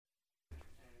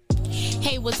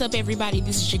Hey, what's up, everybody?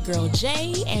 This is your girl,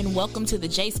 Jaie, and welcome to the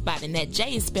Jaie Spot, and that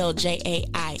Jaie is spelled Jaie.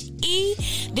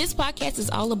 This podcast is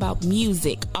all about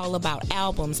music, all about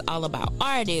albums, all about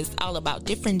artists, all about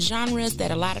different genres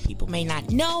that a lot of people may not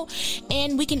know,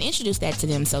 and we can introduce that to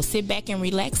them. So sit back and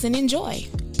relax and enjoy.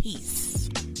 Peace.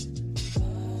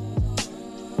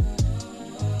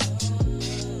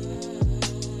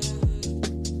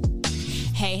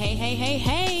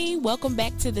 Hey. Welcome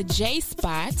back to the Jaie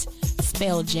Spot,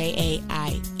 spelled Jaie.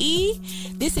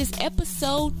 This is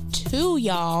episode 2,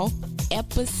 y'all.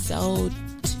 Episode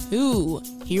 2.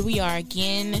 Here we are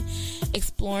again,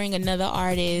 exploring another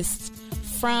artist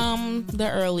from the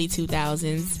early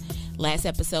 2000s. Last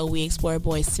episode, we explored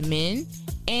Boyz II Men.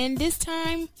 And this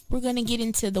time, we're going to get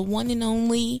into the one and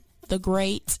only, the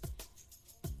great,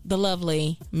 the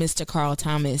lovely Mr. Carl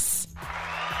Thomas.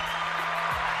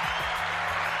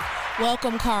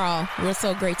 Welcome, Carl. We're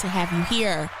so great to have you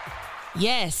here.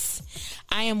 Yes,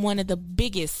 I am one of the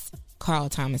biggest Carl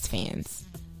Thomas fans.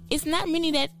 It's not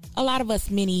many that, a lot of us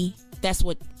many, that's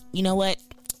what, you know what?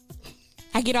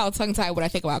 I get all tongue-tied when I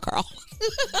think about Carl.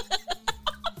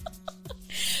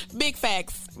 Big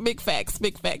facts.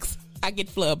 I get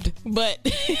flubbed. But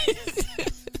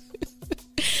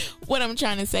what I'm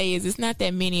trying to say is it's not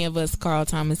that many of us Carl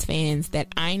Thomas fans that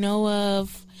I know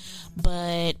of,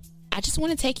 but I just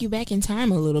want to take you back in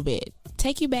time a little bit.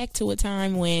 Take you back to a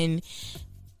time when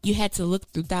you had to look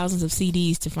through thousands of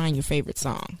CDs to find your favorite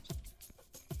song.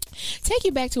 Take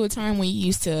you back to a time when you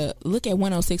used to look at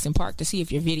 106 in Park to see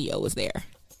if your video was there.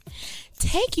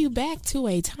 Take you back to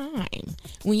a time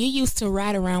when you used to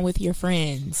ride around with your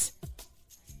friends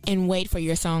and wait for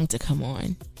your song to come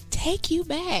on. Take you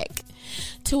back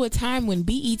to a time when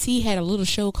BET had a little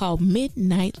show called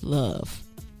Midnight Love.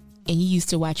 And you used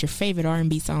to watch your favorite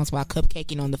R&B songs while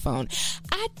cupcaking on the phone.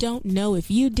 I don't know if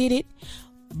you did it,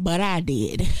 but I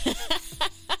did.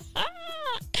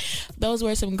 Those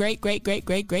were some great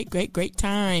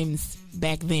times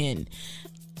back then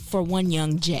for one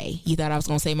young Jay. You thought I was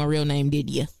going to say my real name, did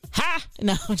you? Ha!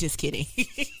 No, I'm just kidding.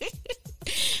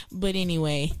 But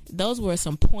anyway, those were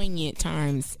some poignant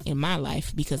times in my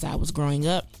life because I was growing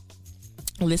up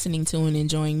listening to and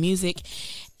enjoying music.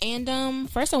 And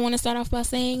first I want to start off by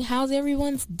saying, how's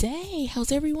everyone's day?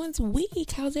 How's everyone's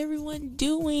week? How's everyone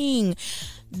doing?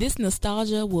 This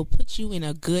nostalgia will put you in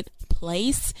a good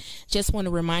place. Just want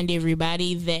to remind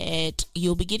everybody that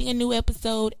you'll be getting a new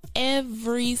episode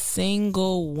every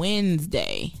single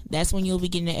Wednesday. That's when you'll be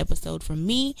getting an episode from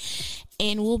me.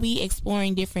 And we'll be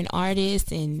exploring different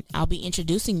artists, and I'll be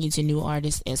introducing you to new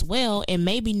artists as well, and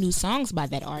maybe new songs by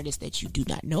that artist that you do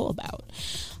not know about.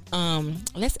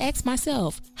 Let's ask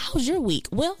myself, how's your week?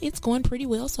 Well, it's going pretty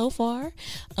well so far.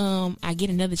 I get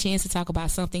another chance to talk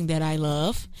about something that I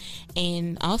love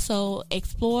and also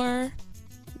explore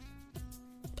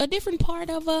a different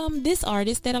part of this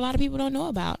artist that a lot of people don't know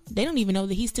about. They don't even know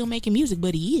that he's still making music,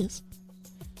 but he is.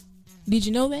 Did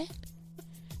you know that?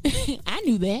 I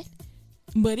knew that.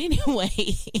 But anyway,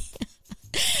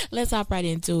 let's hop right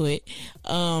into it.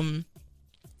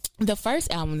 The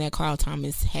first album that Carl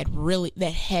Thomas why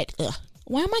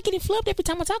am I getting flubbed every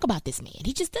time I talk about this man?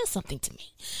 He just does something to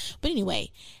me. But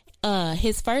anyway,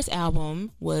 his first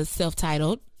album was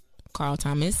self-titled, Carl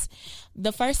Thomas.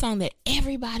 The first song that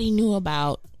everybody knew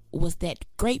about was that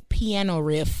great piano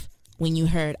riff when you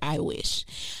heard I Wish.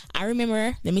 I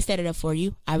remember, let me set it up for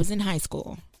you. I was in high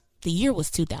school. The year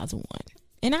was 2001.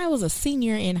 And I was a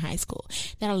senior in high school.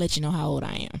 That'll let you know how old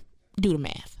I am. Do the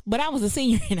math. But I was a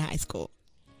senior in high school.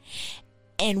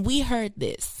 And we heard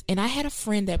this. And I had a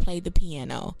friend that played the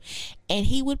piano. And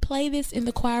he would play this in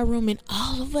the choir room. And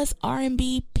all of us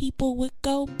R&B people would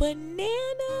go bananas.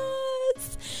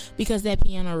 Because that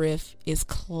piano riff is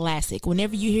classic.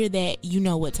 Whenever you hear that, you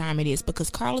know what time it is.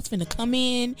 Because Carl is finna come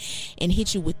in and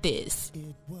hit you with this.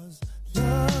 It was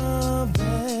love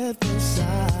at the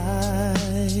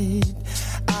sight.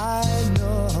 I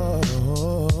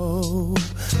know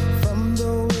from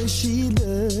the way she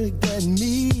looked at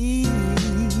me,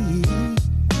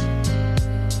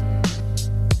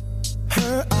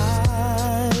 her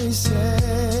eyes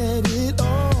said it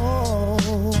all.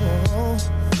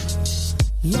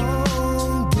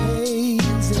 Long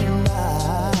days and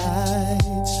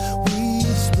nights we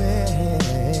spent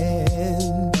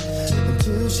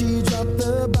until she dropped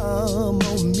the bomb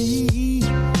on me.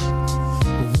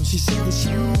 When she said that she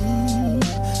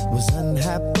was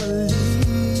unhappily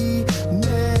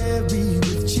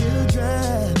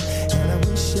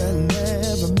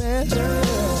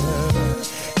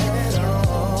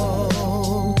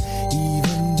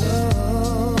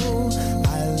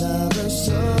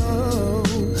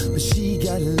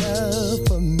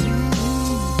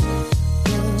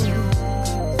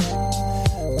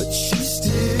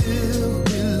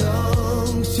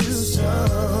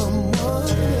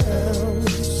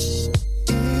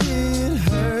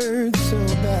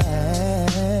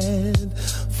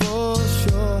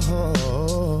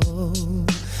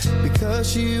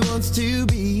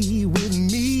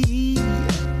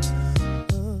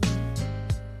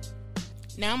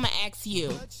you,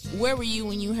 where were you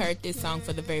when you heard this song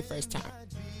for the very first time?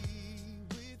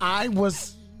 I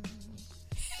was...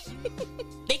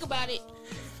 Think about it.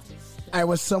 I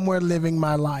was somewhere living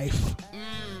my life.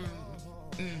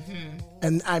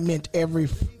 And I meant every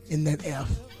in that F.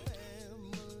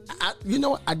 You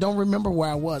know what? I don't remember where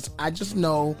I was. I just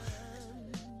know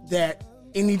that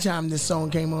anytime this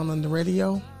song came on the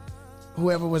radio,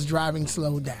 whoever was driving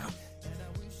slowed down.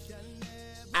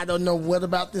 I don't know what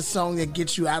about this song that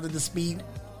gets you out of the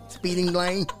speeding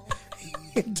lane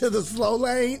into the slow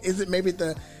lane. Is it maybe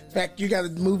the fact you got to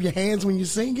move your hands when you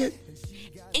sing it?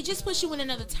 It just puts you in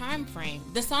another time frame.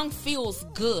 The song feels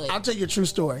good. I'll tell you a true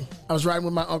story. I was riding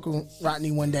with my uncle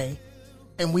Rodney one day,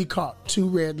 and we caught 2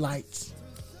 red lights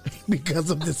because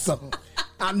of this song.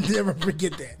 I'll never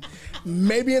forget that.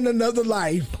 Maybe in another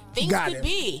life, Things got could it.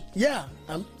 be. Yeah,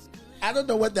 I don't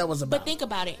know what that was about. But think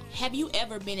about it. Have you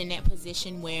ever been in that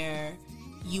position where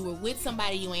you were with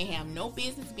somebody you ain't have no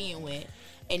business being with?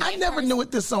 And I never knew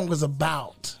what this song was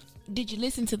about. Did you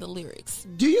listen to the lyrics?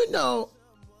 Do you know?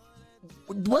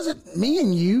 Was it me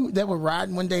and you that were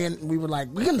riding one day and we were like,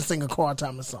 we're going to sing a Carl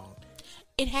Thomas song?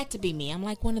 It had to be me. I'm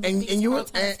like one of the and biggest you Carl were,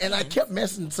 Thomas and I fans. kept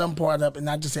messing some part up, and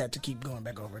I just had to keep going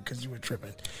back over it because you were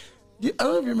tripping. I don't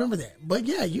know if you remember that, but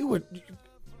yeah, you were.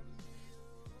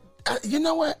 You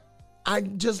know what? I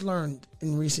just learned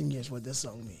in recent years what this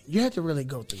song means. You had to really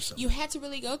go through something. You had to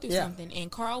really go through something.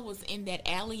 And Carl was in that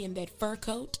alley in that fur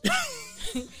coat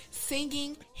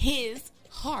singing his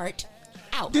heart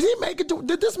out. Did this make it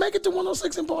to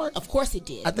 106 in part? Of course it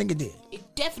did. I think it did.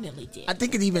 It definitely did. I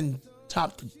think it even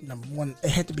topped number one.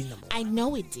 It had to be number one. I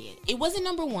know it did. It wasn't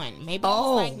number one. Maybe it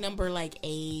was like number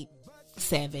 8,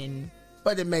 7.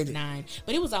 But it made it 9.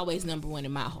 But it was always number one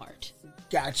in my heart.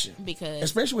 Gotcha. Because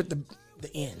especially with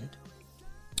the end.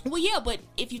 Well, yeah, but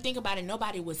if you think about it,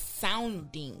 nobody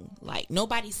sounded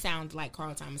like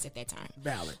Carl Thomas at that time.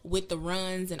 Valid. With the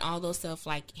runs and all those stuff,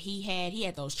 like he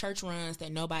had those church runs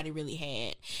that nobody really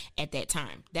had at that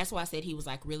time. That's why I said he was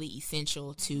like really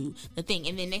essential to the thing.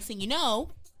 And then next thing you know,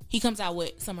 he comes out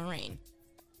with Summer Rain.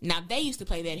 Now, they used to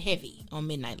play that heavy on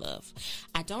Midnight Love.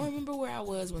 I don't remember where I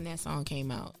was when that song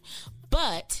came out,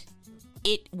 but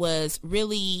it was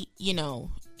really,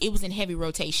 it was in heavy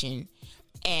rotation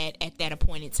at that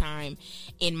appointed time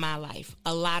in my life.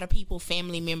 A lot of people,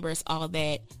 family members, all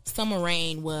that. Summer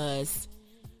Rain was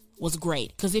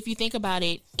great. Because if you think about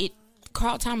it,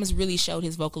 Carl Thomas really showed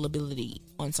his vocal ability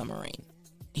on Summer Rain.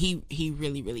 He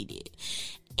really, really did.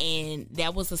 And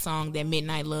that was a song that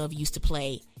Midnight Love used to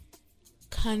play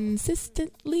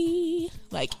consistently.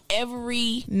 Like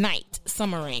every night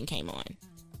Summer Rain came on.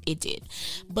 It did.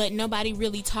 But nobody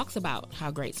really talks about how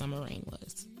great Summer Rain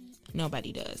was.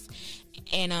 Nobody does.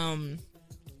 And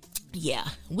yeah,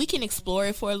 we can explore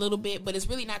it for a little bit, but it's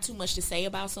really not too much to say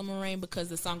about Summer Rain because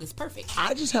the song is perfect.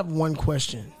 I just have one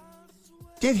question.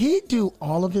 Did he do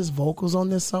all of his vocals on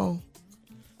this song?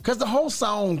 Because the whole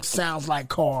song sounds like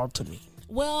Carl to me.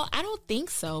 Well, I don't think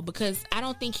so, because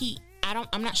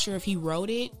I'm not sure if he wrote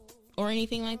it or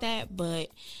anything like that, but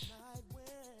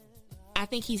I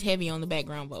think he's heavy on the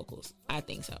background vocals. I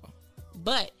think so.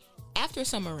 But after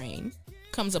Summer Rain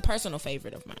comes a personal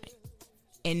favorite of mine,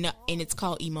 and it's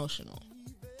called Emotional.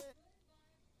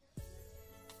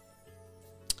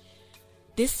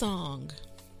 This song,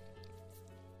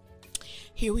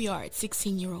 here we are at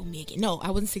 16-year-old me again. No, I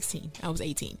wasn't 16. I was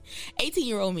 18.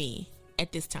 18-year-old me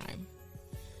at this time.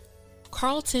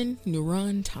 Carlton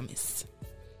Neuron Thomas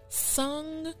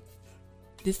sung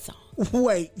this song.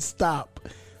 Wait, stop.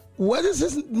 What is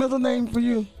his middle name for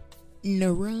you?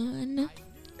 Neuron.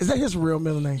 Is that his real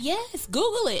middle name? Yes,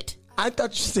 Google it. I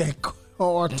thought you said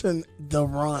Carlton the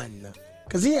Run,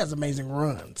 because he has amazing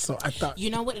runs. So I thought. You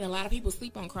know what? And a lot of people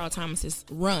sleep on Carl Thomas's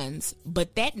runs,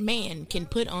 but that man can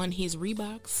put on his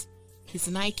Reeboks, his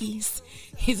Nikes,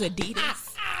 his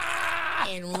Adidas,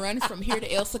 and run from here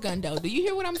to El Segundo. Do you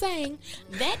hear what I'm saying?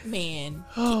 That man.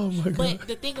 Oh my God. But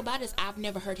the thing about it is, I've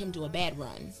never heard him do a bad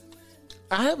run.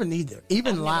 I haven't either.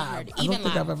 Even live. I don't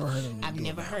think I've ever heard him. I've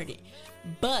never heard it.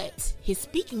 But his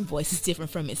speaking voice is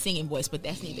different from his singing voice, but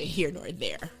that's neither here nor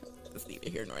there. It's neither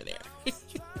here nor there.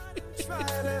 Try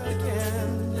it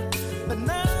again, but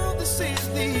now this is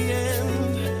the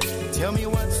end. Tell me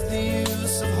what's the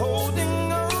use of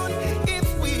holding on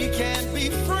if we can't be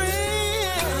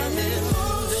friends? I'm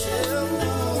emotional,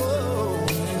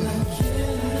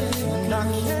 and I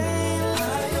can't.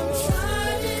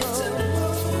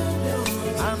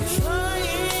 I'm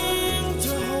trying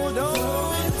to hold on.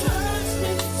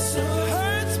 It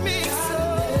hurts me so.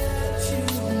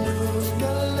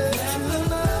 Gotta let you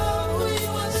know.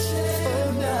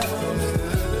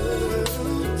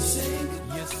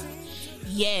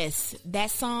 Yes,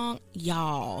 that song,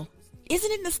 y'all,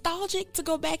 isn't it nostalgic to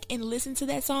go back and listen to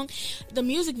that song? The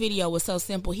music video was so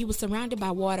simple. He was surrounded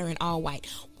by water and all white.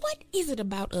 What is it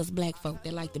about us black folk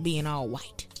that like to be in all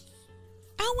white?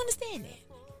 I don't understand that.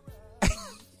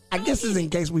 I guess it's in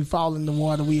case we fall in the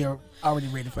water, we are already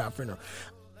ready for our funeral.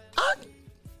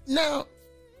 Now,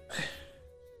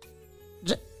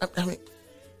 I mean,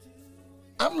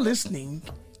 I'm listening,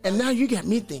 and now you got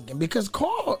me thinking, because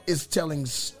Carl is telling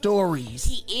stories.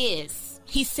 He is.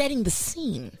 He's setting the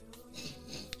scene.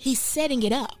 He's setting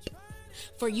it up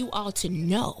for you all to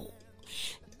know.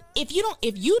 If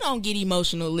you don't get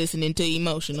emotional listening to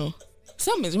emotional,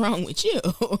 something's wrong with you.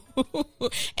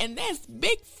 And that's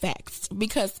big facts,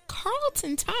 because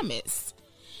Carlton Thomas,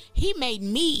 he made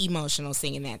me emotional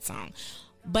singing that song.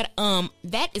 But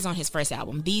that is on his first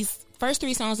album. These first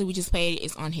 3 songs that we just played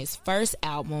is on his first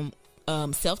album,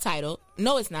 self-titled.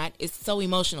 No, it's not. It's So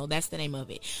Emotional. That's the name of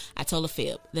it. I told a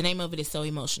fib. The name of it is So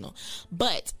Emotional.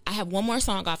 But I have one more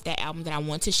song off that album that I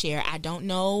want to share. I don't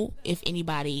know if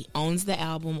anybody owns the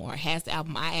album or has the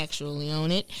album. I actually own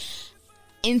it.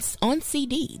 It's on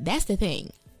CD. That's the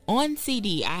thing. On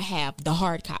CD, I have the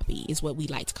hard copy, is what we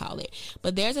like to call it.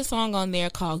 But there's a song on there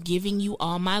called Giving You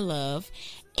All My Love,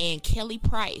 and Kelly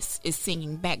Price is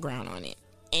singing background on it.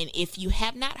 And if you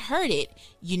have not heard it,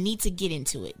 you need to get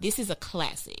into it. This is a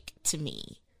classic to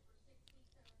me.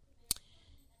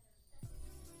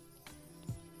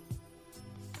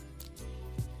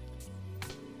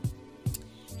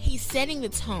 He's setting the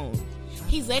tone.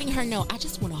 He's letting her know, I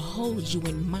just want to hold you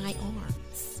in my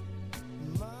arms.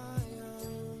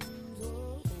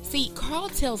 See, Carl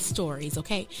tells stories,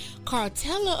 okay? Carl,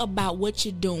 tell her about what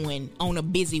you're doing on a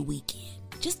busy weekend.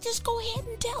 Just go ahead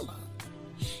and tell her.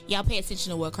 Y'all pay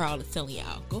attention to what Carl is telling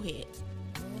y'all. Go ahead.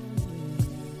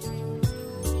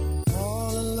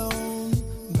 All alone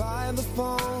by the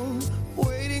phone,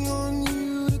 waiting on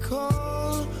you to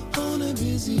call on a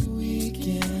busy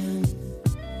weekend.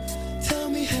 Tell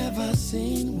me, have I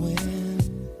seen when?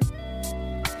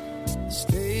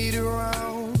 Stayed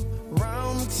around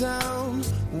the town,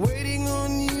 waiting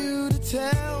on you to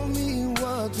tell me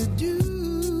what to do.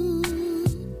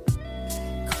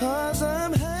 'Cause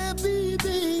I'm happy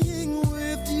being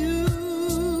with you.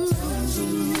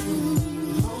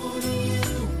 Holding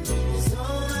you is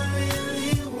all I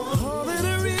really want. All that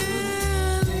I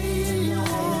really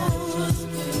want.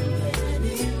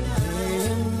 Day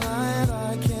and night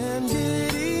I can't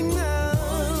get enough.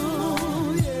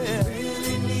 Yeah.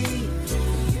 Really need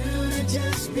you to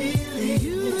just believe.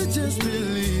 You to just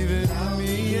believe in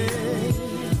me. Yeah.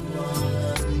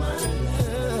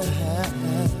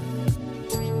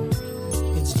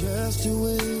 Just a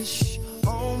wish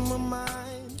on my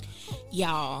mind.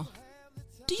 Y'all,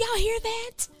 do y'all hear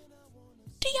that?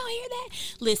 Do y'all hear that?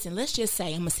 Listen, let's just say,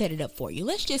 I'm going to set it up for you.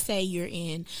 Let's just say you're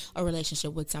in a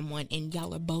relationship with someone and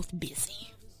y'all are both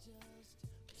busy.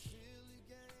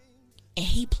 And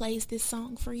he plays this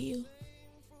song for you.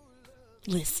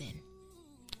 Listen.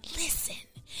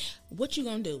 What you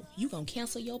gonna do? You gonna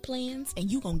cancel your plans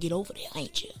and you gonna get over there,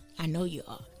 ain't you? I know you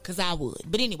are, because I would.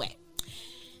 But anyway,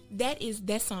 that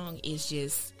song is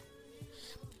just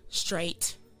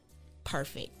straight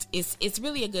perfect. It's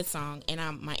really a good song,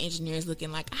 and my engineer is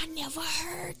looking like, I never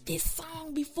heard this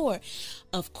song before.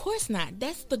 Of course not.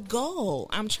 That's the goal.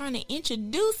 I'm trying to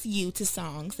introduce you to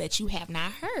songs that you have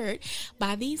not heard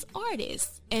by these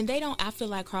artists, and I feel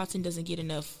like Carlton doesn't get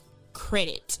enough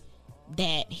credit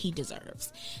that he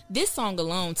deserves. This song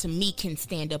alone, to me, can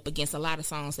stand up against a lot of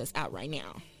songs that's out right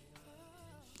now,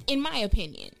 in my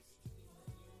opinion.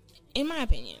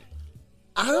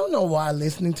 I don't know why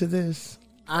listening to this,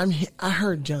 I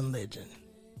heard John Legend.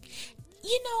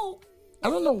 You know, I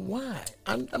don't know why.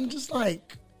 I'm just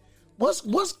like,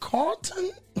 was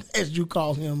Carlton, as you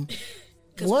call him,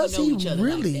 was he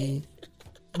really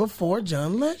before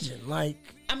John Legend? Like,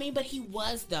 I mean, but he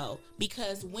was, though,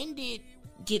 because when did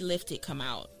Get Lifted come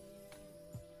out?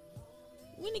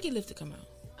 When did Get Lifted come out?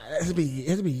 It'll be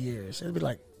years. It'll be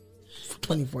like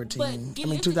 2014.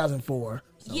 2004.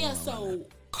 Yeah, so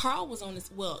Carl was on this.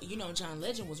 Well, John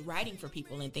Legend was writing for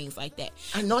people and things like that.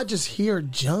 I know. I just hear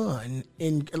John,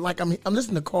 and like I'm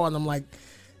listening to Carl, and I'm like,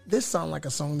 this sounds like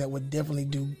a song that would definitely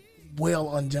do well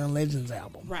on John Legend's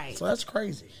album. Right. So that's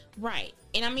crazy. Right.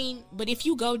 And I mean, but if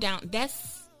you go down,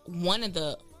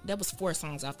 that was 4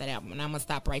 songs off that album, and I'm gonna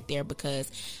stop right there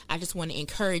because I just want to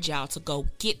encourage y'all to go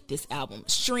get this album,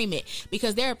 stream it,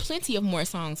 because there are plenty of more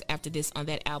songs after this on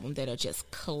that album that are just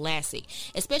classic,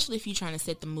 especially if you're trying to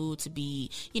set the mood to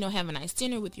be, have a nice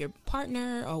dinner with your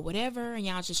partner or whatever, and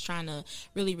y'all just trying to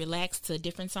really relax to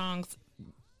different songs.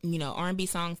 R&B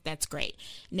songs, that's great.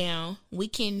 Now, we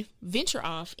can venture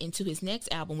off into his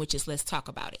next album, which is Let's Talk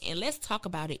About It. And Let's Talk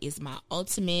About It is my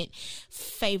ultimate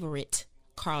favorite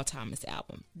Carl Thomas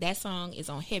album. That song is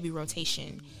on heavy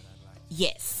rotation.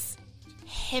 Yes,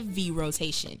 heavy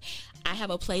rotation. I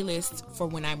have a playlist for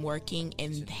when I'm working,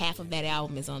 and half of that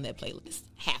album is on that playlist.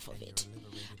 Half of it.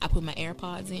 I put my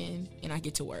AirPods in, and I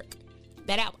get to work.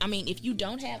 That album, I mean, if you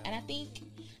don't have, and I think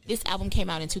this album came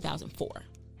out in 2004.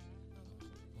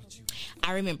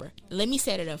 I remember. Let me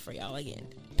set it up for y'all again.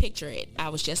 Picture it. I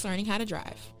was just learning how to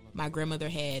drive. My grandmother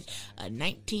had a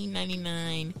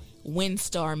 1999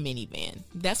 Windstar minivan.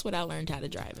 That's what I learned how to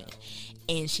drive in.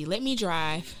 And she let me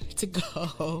drive to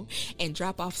go and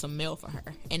drop off some mail for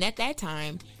her. And at that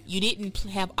time, you didn't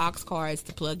have aux cords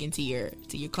to plug into your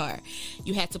car.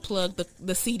 You had to plug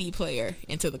the CD player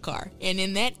into the car. And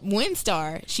in that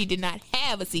Windstar, she did not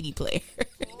have a CD player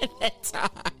at that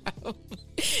time.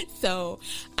 So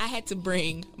I had to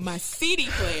bring my CD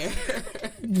player.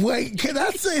 Wait, can I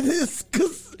say this?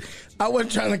 Because I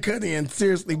wasn't trying to cut in,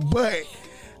 seriously, but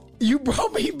you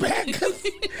brought me back because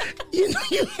you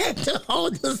had to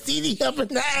hold the CD up in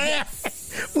the air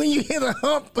when you hit a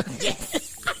hump.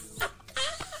 Yes.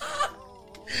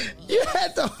 You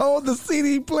had to hold the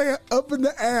CD player up in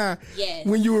the air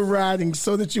when you were riding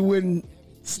so that you wouldn't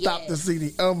stop the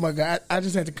CD. Oh my God, I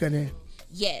just had to cut in.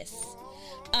 Yes.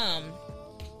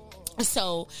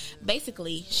 So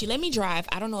basically, she let me drive.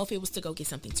 I don't know if it was to go get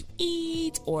something to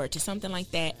eat or to something like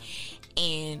that.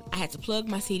 And I had to plug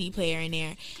my CD player in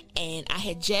there. And I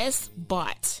had just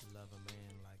bought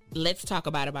Let's Talk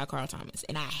About It by Carl Thomas.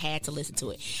 And I had to listen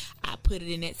to it. I put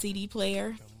it in that CD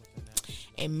player.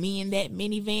 And me and that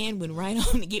minivan went right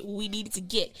on to get what we needed to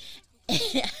get.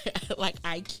 Like,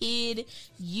 I kid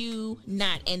you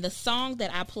not. And the song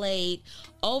that I played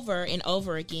over and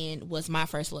over again was My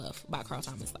First Love by Carl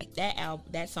Thomas. Like,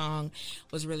 that song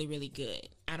was really, really good.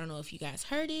 I don't know if you guys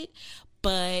heard it,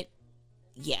 but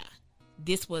yeah,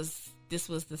 this was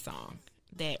the song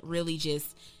that really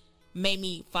just made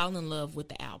me fall in love with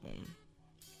the album.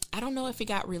 I don't know if it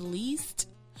got released.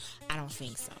 I don't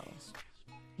think so.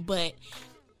 But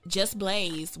Just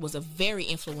Blaze was a very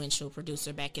influential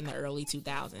producer back in the early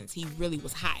 2000s. He really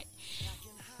was hot.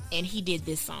 And he did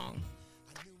this song.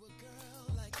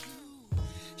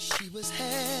 She was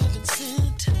heaven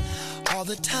sent. All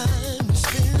the time we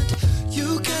spent.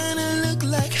 You kinda look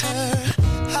like her.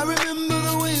 I remember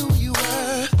the way you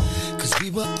were. 'Cause we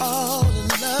were all in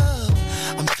love.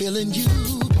 I'm feeling you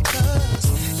because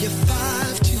you're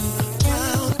 5'2",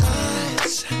 brown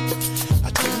eyes. I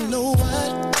don't know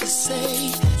what to say.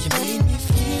 You made me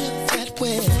feel that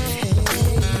way.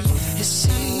 It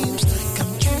seems like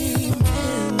I'm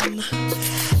dreaming.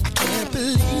 I can't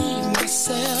believe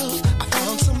myself. I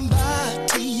found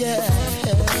somebody else.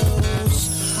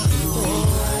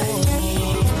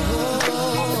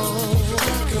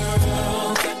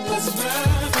 Girl, that was my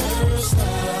first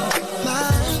love.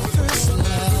 My first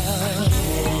love.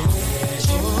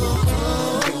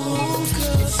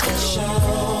 It's special.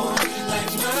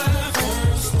 Like my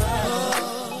first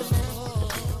love.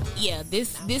 Yeah,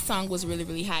 this song was really,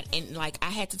 really hot. And like, I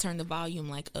had to turn the volume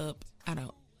like up. I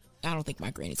don't think my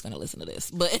granny's gonna listen to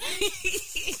this, but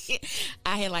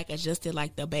I had like adjusted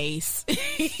like the bass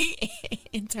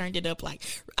and turned it up. Like,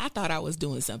 I thought I was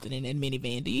doing something in that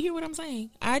minivan. Do you hear what I'm saying?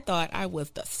 I thought I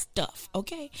was the stuff,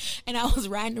 okay? And I was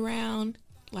riding around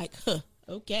like,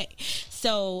 okay.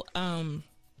 So,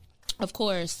 of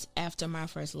course, after My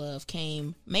First Love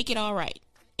came Make It All Right.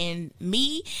 And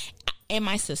me and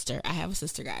my sister, I have a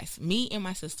sister, guys. Me and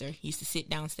my sister used to sit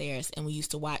downstairs and we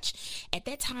used to watch. At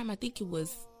that time, I think it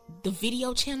was the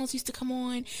video channels used to come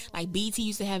on. Like, BT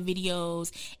used to have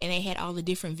videos and they had all the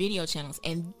different video channels.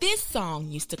 And this song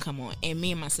used to come on. And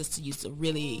me and my sister used to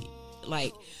really,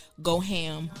 like, go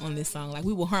ham on this song. Like,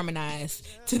 we would harmonize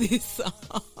to this song.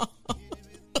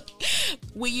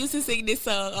 We used to sing this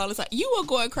song all the time. You were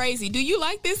going crazy. Do you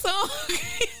like this song?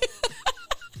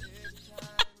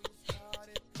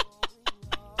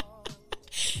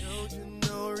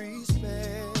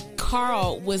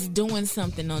 Carl was doing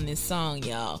something on this song,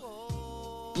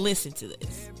 y'all. Listen to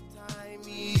this.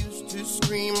 He used to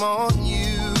scream on you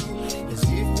as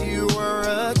if you were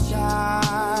a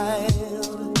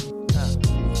child.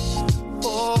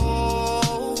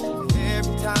 Oh,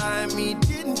 every time he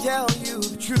didn't tell you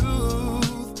the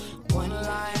truth. One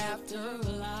lie after a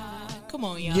lie. Come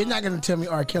on, y'all. You're not going to tell me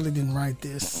R. Kelly didn't write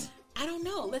this. I don't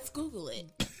know. Let's Google it.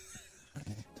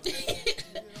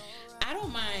 I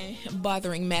don't mind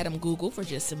bothering Madam Google for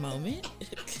just a moment.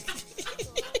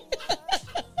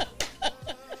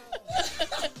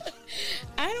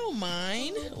 I don't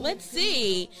mind. Let's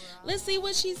see. Let's see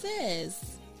what she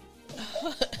says.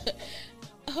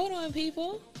 Hold on,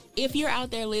 people. If you're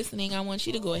out there listening, I want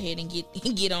you to go ahead and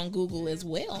get on Google as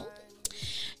well.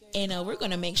 And we're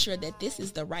going to make sure that this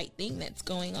is the right thing that's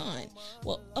going on.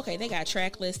 Well, okay, they got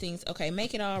track listings. Okay,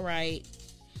 Make It All Right.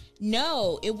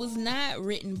 No, it was not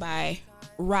written by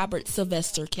Robert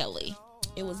Sylvester Kelly.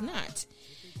 It was not.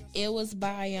 It was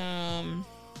by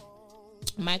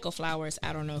Michael Flowers.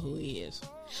 I don't know who he is.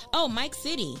 Oh, Mike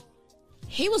City.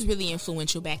 He was really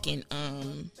influential back in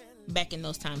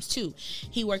those times too.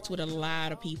 He worked with a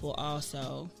lot of people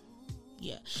also.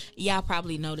 Yeah. Y'all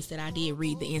probably noticed that I did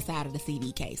read the inside of the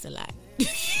CD case a lot.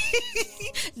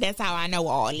 That's how I know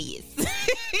all this.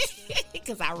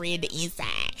 Because I read the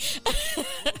inside.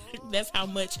 That's how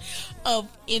much of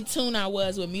in tune I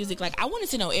was with music. Like, I wanted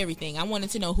to know everything. I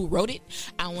wanted to know who wrote it.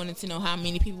 I wanted to know how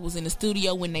many people was in the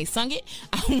studio when they sung it.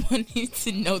 I wanted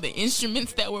to know the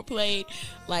instruments that were played.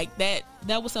 Like, that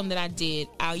was something that I did.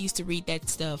 I used to read that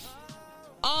stuff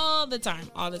all the time.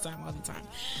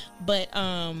 But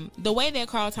the way that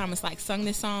Carl Thomas like sung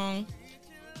this song,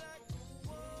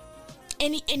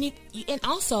 and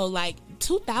also like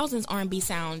 2000s R&B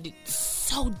sound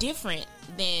so different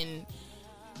than,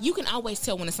 you can always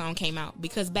tell when a song came out,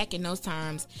 because back in those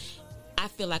times, I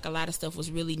feel like a lot of stuff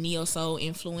was really neo soul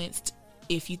influenced.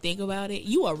 If you think about it,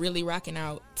 you are really rocking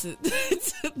out to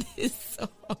this song.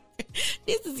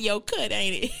 This is your cut,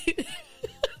 ain't it?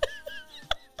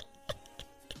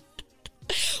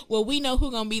 Well, we know who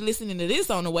gonna be listening to this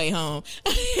on the way home.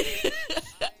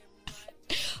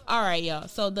 All right, y'all.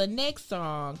 So the next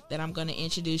song that I'm gonna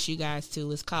introduce you guys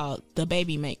to is called "The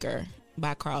Baby Maker"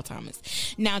 by Carl Thomas.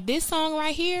 Now, this song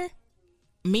right here,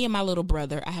 me and my little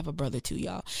brother, I have a brother too,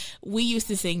 y'all, we used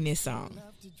to sing this song.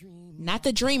 Not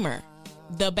the Dreamer,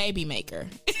 the Baby Maker.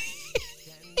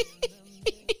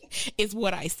 Is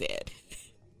what I said.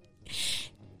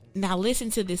 Now listen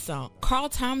to this song. Carl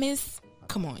Thomas,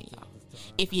 come on, y'all.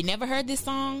 If you never heard this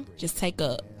song, just take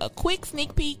a quick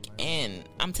sneak peek, and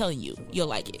I'm telling you, you'll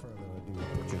like it.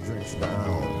 Put your drinks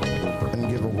down and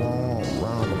give a warm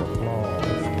round of applause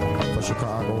for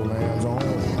Chicagoland's own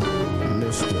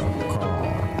Mr.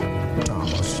 Carl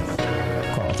Thomas.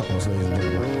 Carl Thomas, ladies and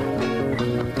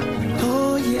gentlemen.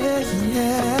 Oh, yeah.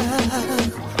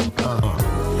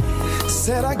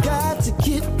 Said I got to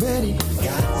get ready.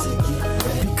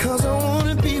 Because I want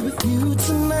to be with you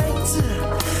tonight.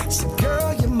 Said,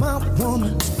 girl, you're my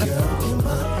woman.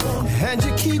 And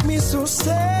you keep me so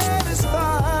satisfied.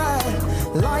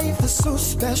 Life is so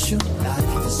special.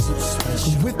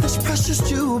 With this precious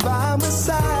jewel by my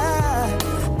side,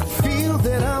 I feel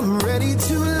that I'm ready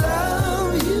to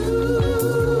love you.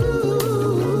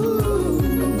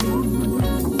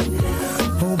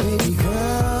 Oh, baby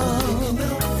girl.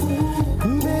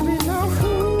 Baby, no.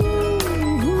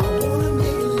 I wanna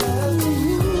make love to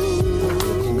you.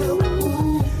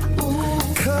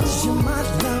 Cause you're my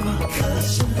lover.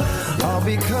 All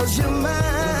because you're mine.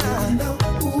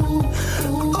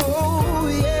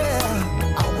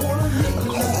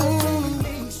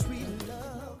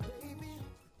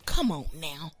 Come on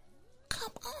now.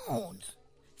 Come on.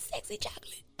 Sexy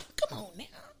chocolate. Come on now.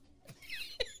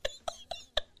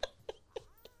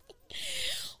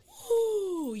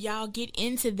 Ooh, y'all get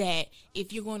into that.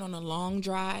 If you're going on a long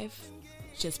drive,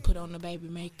 just put on the Baby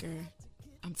Maker.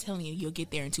 I'm telling you, you'll get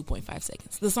there in 2.5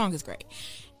 seconds. The song is great.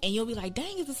 And you'll be like,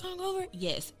 dang, is the song over?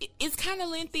 Yes. It's kind of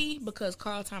lengthy because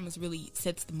Carl Thomas really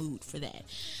sets the mood for that.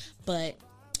 But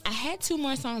I had 2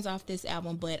 more songs off this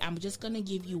album, but I'm just going to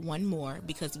give you one more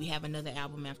because we have another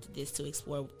album after this to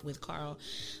explore with Carl.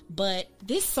 But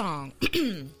this song,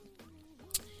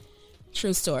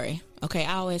 true story. Okay,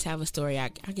 I always have a story. I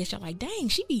guess y'all like, dang,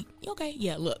 she be, okay?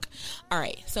 Yeah, look. All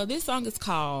right, so this song is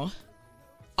called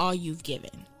All You've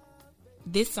Given.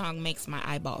 This song makes my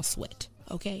eyeballs sweat,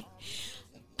 okay?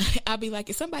 I'll be like,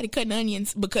 is somebody cutting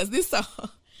onions? Because this song,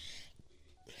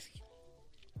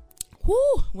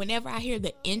 whoo, whenever I hear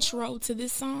the intro to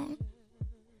this song,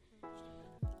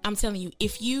 I'm telling you,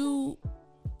 if you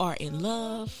are in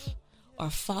love or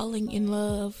falling in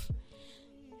love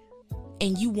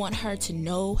and you want her to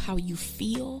know how you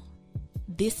feel,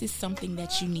 this is something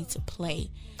that you need to play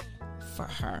for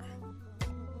her.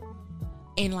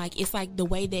 And like, it's like the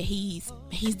way that he's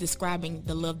describing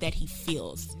the love that he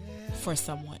feels for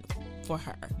someone, for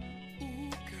her.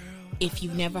 If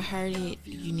you've never heard it,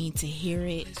 you need to hear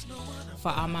it. For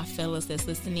all my fellas that's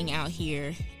listening out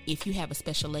here, if you have a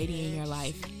special lady in your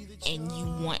life and you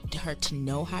want her to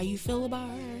know how you feel about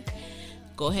her,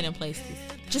 go ahead and play this.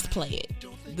 Just play it.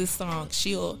 This song,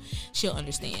 she'll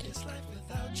understand.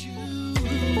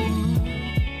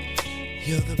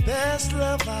 You're the best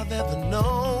love I've ever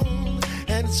known,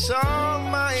 and it's all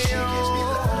my own. She gives me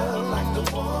love like the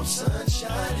warm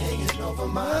sunshine hanging over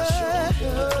my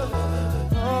shoulder.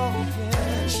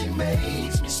 And she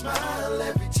makes me smile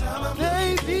every time I'm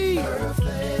looking at her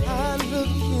face. I look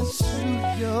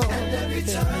into your and every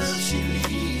time she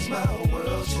leaves, my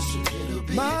world just a little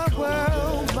bit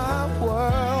colder. My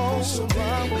world, so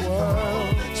my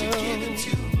world that you're giving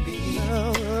to me.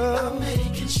 I'm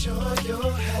making sure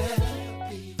you're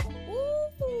happy.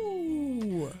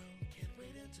 Ooh.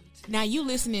 Now you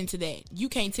listening to that, you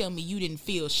can't tell me you didn't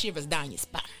feel shivers down your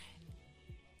spine.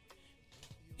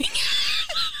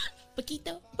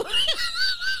 Paquito.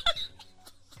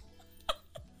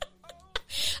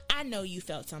 I know you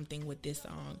felt something with this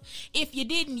song. If you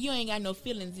didn't, you ain't got no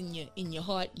feelings in your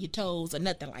heart, your toes, or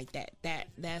nothing like that.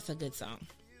 That's a good song.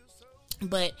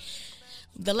 But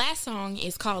the last song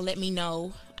is called Let Me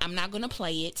Know. I'm not gonna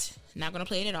play it. Not gonna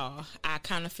play it at all. I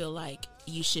kind of feel like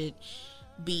you should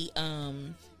be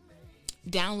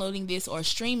downloading this or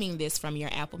streaming this from your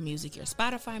Apple Music, your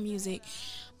Spotify Music.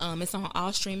 It's on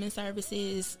all streaming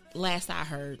services. Last I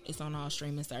heard, it's on all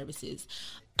streaming services.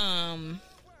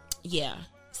 Yeah.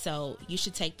 So you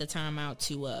should take the time out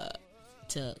to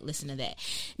listen to that.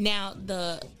 Now,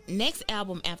 the next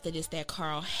album after this that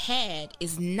Carl had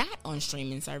is not on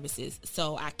streaming services,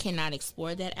 so I cannot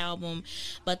explore that album.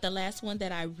 But the last one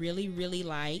that I really, really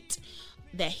liked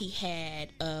that he had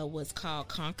was called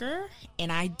Conquer, and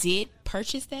I did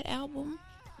purchase that album.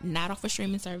 Not off a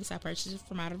streaming service. I purchased it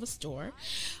from out of a store.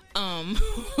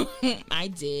 I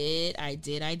did. I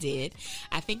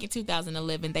think in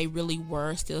 2011 they really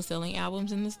were still selling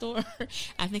albums in the store.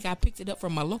 I think I picked it up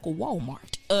from my local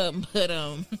Walmart.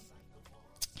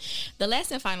 The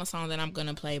last and final song that I'm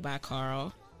gonna play by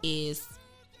Carl is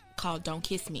called "Don't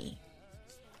Kiss Me,"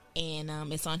 and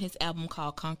it's on his album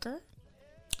called Conquer.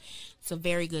 It's a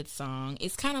very good song.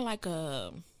 It's kind of like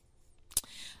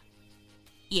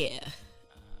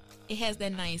it has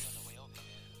that nice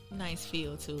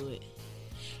feel to it.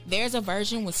 There's a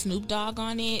version with Snoop Dogg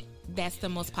on it. That's the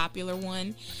most popular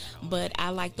one. But I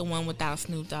like the one without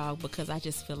Snoop Dogg because I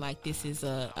just feel like this is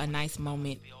a nice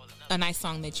moment. A nice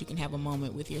song that you can have a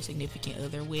moment with your significant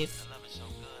other with.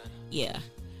 Yeah.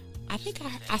 I think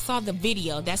I saw the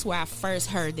video. That's where I first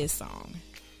heard this song.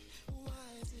 Why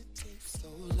does it take so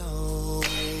long?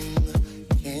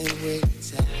 Can't wait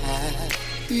to have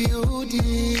you,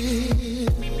 dear.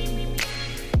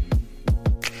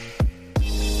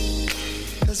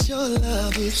 'Cause your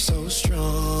love is so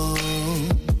strong.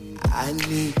 I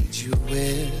need you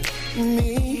with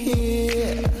me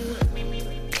here.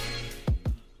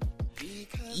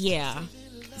 Yeah.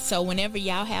 So whenever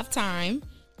y'all have time,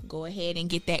 go ahead and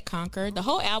get that Conquer. The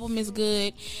whole album is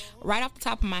good. Right off the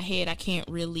top of my head, I can't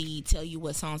really tell you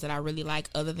what songs that I really like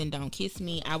other than Don't Kiss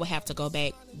Me. I would have to go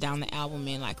back down the album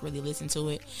and like really listen to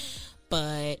it.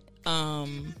 But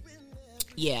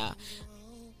yeah.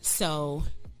 So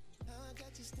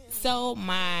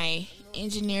my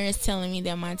engineer is telling me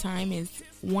that my time is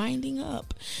winding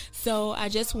up. So I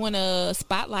just want to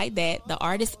spotlight that the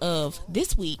artist of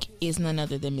this week is none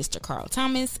other than Mr. Carl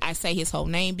Thomas. I say his whole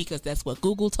name because that's what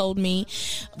Google told me.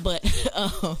 But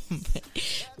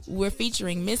we're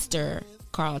featuring Mr.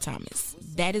 Carl Thomas.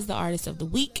 That is the artist of the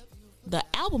week. The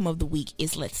album of the week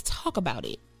is Let's Talk About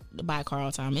It by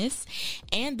Carl Thomas.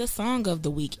 And the song of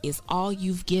the week is All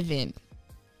You've Given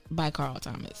by Carl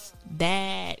Thomas.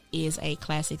 That is a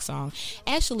classic song.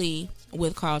 Actually,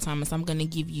 with Carl Thomas, I'm going to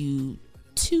give you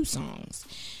two songs.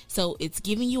 So it's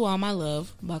Giving You All My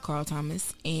Love by Carl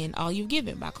Thomas and All You've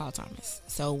Given by Carl Thomas.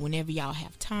 So whenever y'all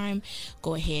have time,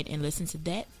 go ahead and listen to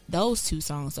that. Those two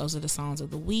songs, those are the songs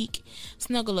of the week.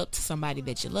 Snuggle up to somebody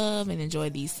that you love and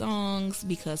enjoy these songs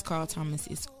because Carl Thomas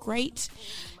is great.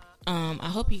 I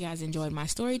hope you guys enjoyed my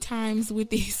story times with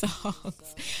these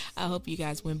songs. I hope you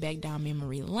guys went back down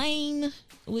memory lane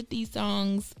with these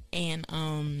songs. And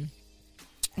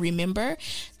remember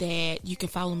that you can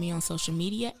follow me on social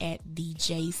media at the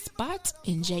Jaie Spot.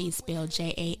 And Jaie is spelled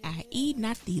Jaie,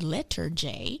 not the letter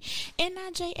J, and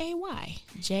not Jay.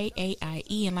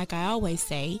 Jaie. And like I always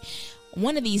say,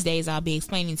 one of these days I'll be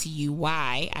explaining to you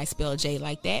why I spell J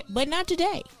like that, but not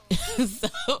today. So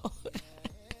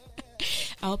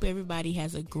I hope everybody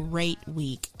has a great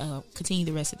week. Continue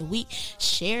the rest of the week.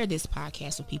 Share this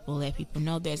podcast with people. Let people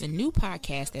know there's a new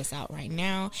podcast that's out right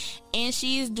now. And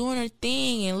she is doing her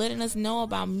thing and letting us know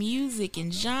about music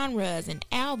and genres and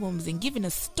albums and giving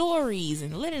us stories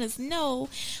and letting us know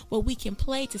what we can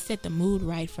play to set the mood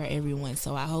right for everyone.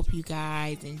 So I hope you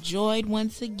guys enjoyed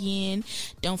once again.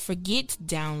 Don't forget to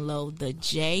download the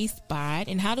Jaie Spot.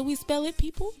 And how do we spell it,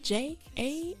 people? Jaie.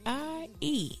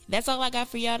 That's all I got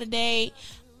for y'all today.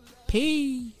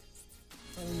 Peace.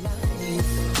 Touch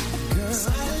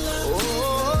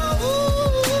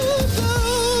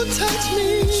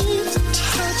me,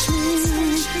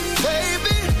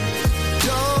 baby.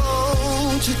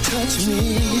 Don't you touch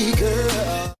me.